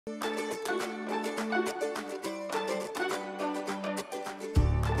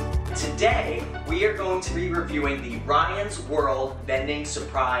Today, we are going to be reviewing the Ryan's World Vending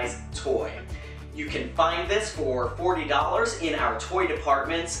Surprise toy. You can find this for $40 in our toy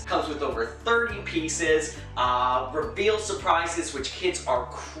departments. Comes with over 30 pieces, reveal surprises which kids are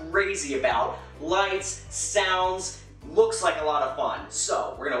crazy about, lights, sounds, looks like a lot of fun.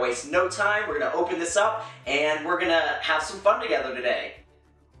 So we're gonna waste no time, we're gonna open this up, and we're gonna have some fun together today.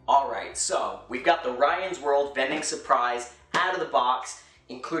 Alright, so we've got the Ryan's World Vending Surprise out of the box,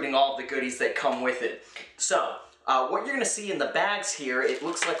 including all the goodies that come with it. So, what you're gonna see in the bags here, it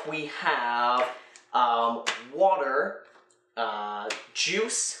looks like we have water,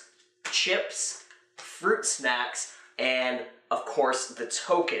 juice, chips, fruit snacks, and of course the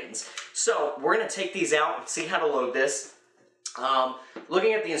tokens. So we're gonna take these out and see how to load this.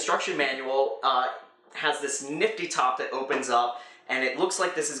 Looking at the instruction manual, has this nifty top that opens up, and it looks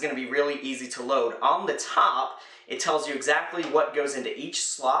like this is gonna be really easy to load. On the top, it tells you exactly what goes into each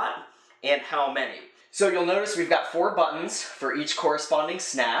slot and how many. So you'll notice we've got 4 buttons for each corresponding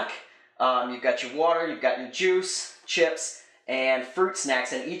snack. You've got your water, you've got your juice, chips, and fruit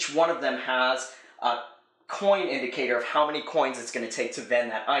snacks, and each one of them has a coin indicator of how many coins it's going to take to vend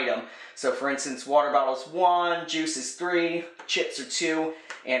that item. So for instance, water bottle's 1, juice is 3, chips are 2,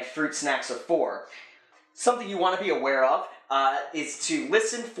 and fruit snacks are 4. Something you want to be aware of is to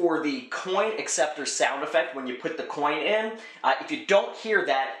listen for the coin acceptor sound effect when you put the coin in. If you don't hear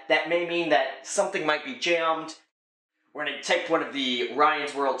that, that may mean that something might be jammed. We're going to take one of the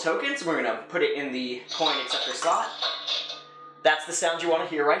Ryan's World tokens, and we're going to put it in the coin acceptor slot. That's the sound you want to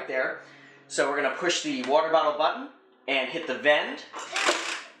hear right there. So we're going to push the water bottle button and hit the vend.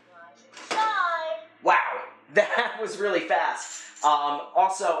 Wow, that was really fast.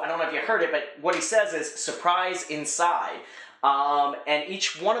 Also, I don't know if you heard it, but what he says is surprise inside. And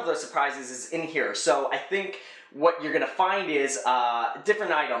each one of those surprises is in here. So I think what you're going to find is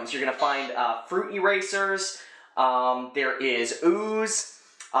different items. You're going to find fruit erasers. There is ooze.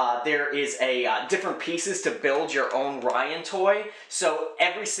 There is different pieces to build your own Ryan toy. So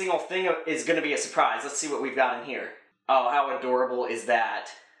every single thing is going to be a surprise. Let's see what we've got in here. Oh, how adorable is that?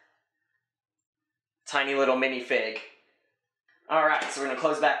 Tiny little minifig. Alright, so we're going to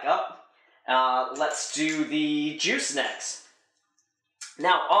close back up. Let's do the juice next.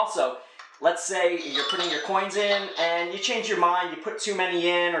 Now, also, let's say you're putting your coins in and you change your mind, you put too many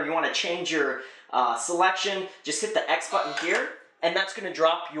in, or you want to change your selection, just hit the X button here, and that's going to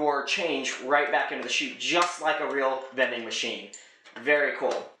drop your change right back into the chute, just like a real vending machine. Very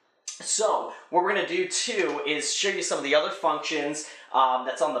cool. So, what we're going to do too is show you some of the other functions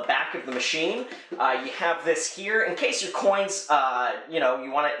that's on the back of the machine. You have this here, in case your coins, you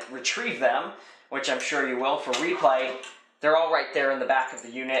want to retrieve them, which I'm sure you will for replay. They're all right there in the back of the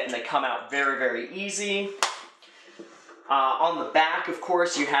unit, and they come out very, very easy. On the back, of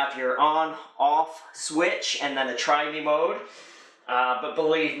course, you have your on-off switch and then a try me mode. But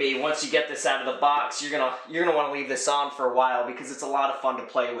believe me, once you get this out of the box, you're gonna want to leave this on for a while because it's a lot of fun to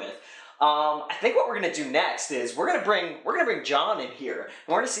play with. I think what we're gonna do next is we're gonna bring John in here, and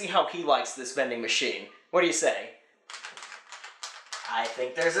we're gonna see how he likes this vending machine. What do you say? I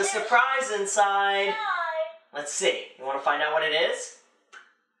think there's a surprise inside. Let's see. You want to find out what it is?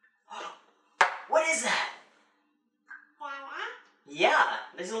 What is that? Yeah,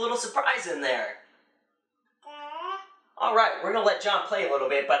 there's a little surprise in there. Alright, we're going to let John play a little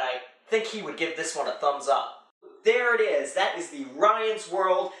bit, but I think he would give this one a thumbs up. There it is. That is the Ryan's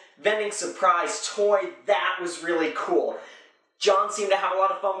World Vending Surprise toy. That was really cool. John seemed to have a lot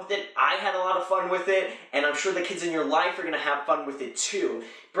of fun with it. I had a lot of fun with it, and I'm sure the kids in your life are going to have fun with it too.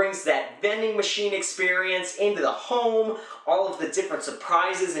 Brings that vending machine experience into the home, all of the different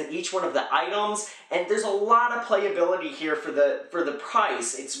surprises in each one of the items, and there's a lot of playability here for the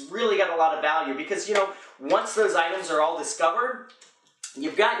price. It's really got a lot of value because, you know, once those items are all discovered,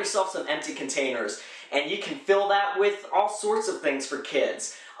 you've got yourself some empty containers, and you can fill that with all sorts of things for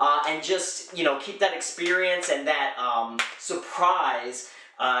kids. And just, you know, keep that experience and that surprise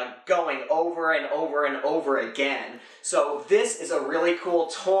going over and over and over again. So this is a really cool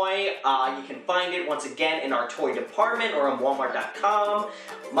toy. You can find it once again in our toy department or on Walmart.com.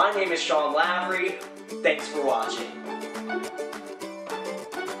 My name is Sean Lavery. Thanks for watching.